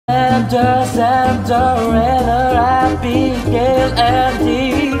Santa, Cinderella, Abigail, and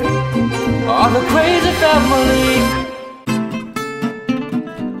Dee are the crazy family.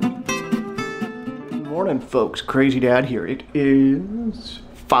 Good morning, folks. Crazy Dad here. It is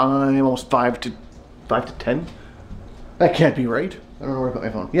almost 5 to 10. That can't be right. I don't know where I put my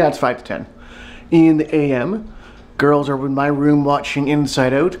phone. Yeah, it's 5 to 10 in the AM. Girls are in my room watching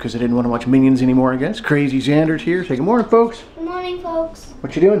Inside Out because I didn't want to watch Minions anymore, I guess. Crazy Xander's here. Say good morning, folks. Good morning, folks.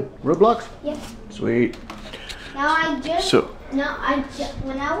 What you doing? Roblox? Yep. Sweet. Now I just when I just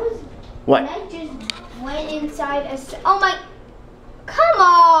went inside oh my, come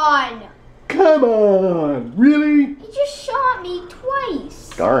on! Come on! Really? He just shot me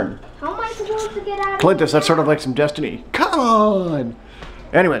twice. Darn. How am I supposed to get out of Clintus, that's sort of like some destiny. Come on!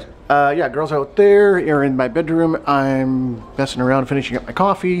 Anyways, yeah, girls out there are in my bedroom. I'm messing around, finishing up my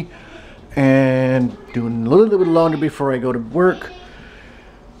coffee, and doing a little bit of laundry before I go to work.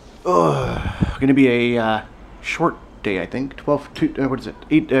 Gonna be a short day, I think. 12 to, what is it?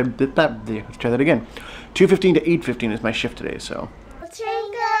 8, let's try that again. 2:15 to 8:15 is my shift today, so. Twinkle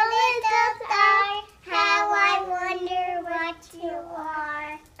little star, how I wonder what you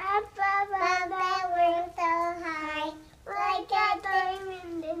are. Up above the world so high, like a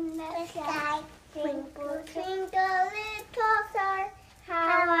diamond in the sky. Twinkle, twinkle little star,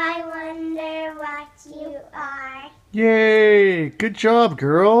 how I wonder what you are. Yay! Good job,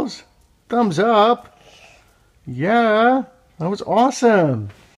 girls. Thumbs up. Yeah, that was awesome.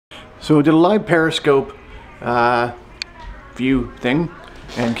 So I did a live Periscope view thing,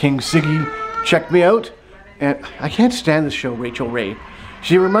 and King Siggy checked me out, and I can't stand this show, Rachel Ray.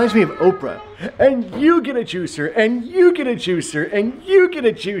 She reminds me of Oprah. And you get a juicer, and you get a juicer, and you get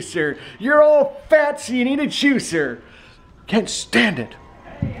a juicer. You're all fat, so you need a juicer. Can't stand it.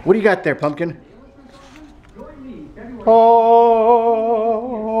 What do you got there, Pumpkin?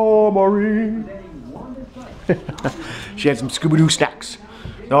 Oh, Marie. She had some Scooby-Doo snacks.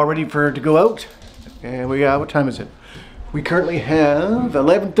 All ready for her to go out. And we got, what time is it? We currently have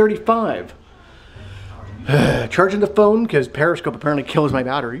 11:35. Charging the phone because Periscope apparently kills my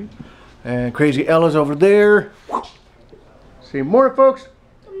battery. And Crazy Ella's over there. See more, folks.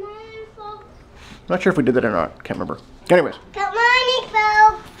 Good morning, folks. Not sure if we did that or not. Can't remember. Anyways. Good morning,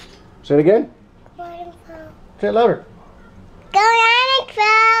 folks. Say it again. Good morning, folks. Say it louder. Good morning,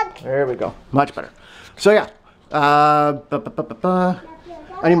 folks. There we go. Much better. So yeah. I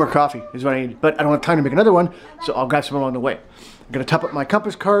need more coffee is what I need. But I don't have time to make another one, so I'll grab some along the way. I'm going to top up my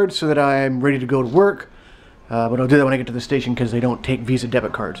Compass card so that I'm ready to go to work. But I'll do that when I get to the station because they don't take Visa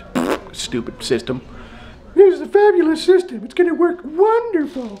debit cards. Stupid system. This is a fabulous system. It's going to work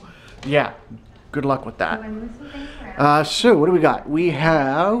wonderful. Yeah. Good luck with that. So what do we got? We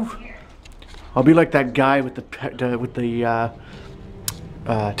have. I'll be like that guy with the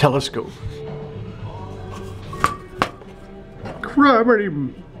telescope.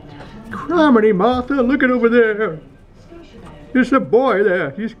 Criminy Martha, look at over there. There's a boy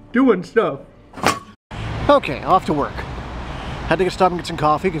there. He's doing stuff. Okay, off to work. Had to stop and get some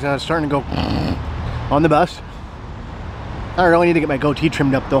coffee because I was starting to go on the bus. I really need to get my goatee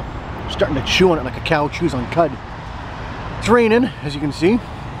trimmed up though. Starting to chew on it like a cow chews on cud. It's raining, as you can see.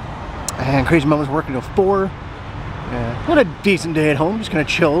 And Crazy Mom was working till 4. Had a decent day at home, just kind of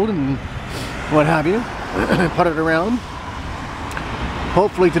chilled and what have you. Putted around.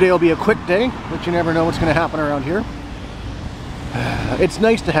 Hopefully today will be a quick day, but you never know what's going to happen around here. It's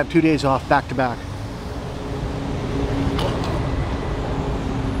nice to have 2 days off back to back.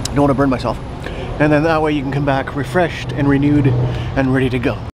 I don't want to burn myself. And then that way you can come back refreshed and renewed and ready to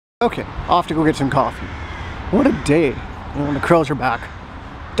go. Okay, off to go get some coffee. What a day. The curls are back.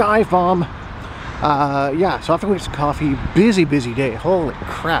 Dive bomb. Yeah, so off to go get some coffee. Busy day. Holy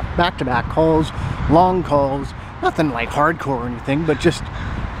crap. Back-to-back calls, long calls. Nothing like hardcore or anything, but just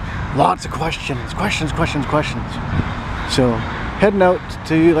lots of questions. Questions. So, heading out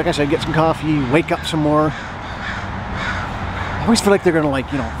to, like I said, get some coffee, wake up some more. I always feel like they're gonna,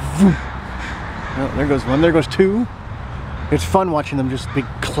 like, you know, vroom. Oh, there goes one, there goes two. It's fun watching them, just a big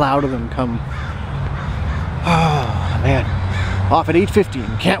cloud of them come. Oh, man. Off at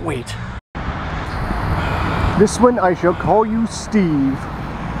 8:15, can't wait. This one I shall call you Steve.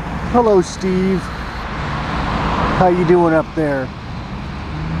 Hello, Steve. How you doing up there?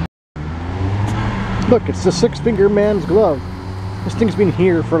 Look, it's the 6-finger man's glove. This thing's been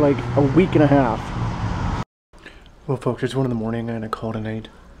here for like a week and a half. Well, folks, it's 1 in the morning and I call tonight.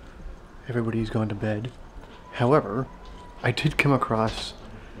 Everybody's gone to bed. However, I did come across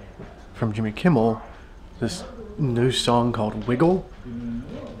from Jimmy Kimmel this new song called Wiggle.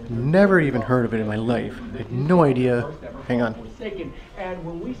 Never even heard of it in my life. I had no idea. Hang on. And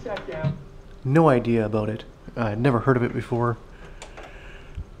when we sat down, No idea about it. I'd never heard of it before.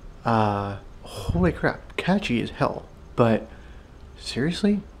 Holy crap. Catchy as hell. But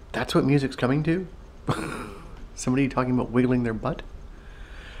seriously? That's what music's coming to? Somebody talking about wiggling their butt?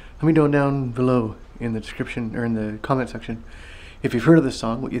 Let me know down below in the description or in the comment section if you've heard of this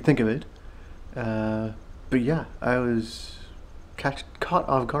song, what you think of it. But yeah, I was caught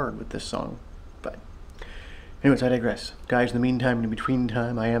off guard with this song. But anyways, I digress. Guys, in the meantime, in between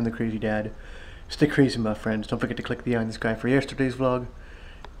time, I am the Crazy Dad. Stay crazy, my friends. Don't forget to click the eye in the sky for yesterday's vlog.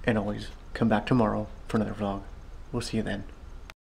 And always come back tomorrow for another vlog. We'll see you then.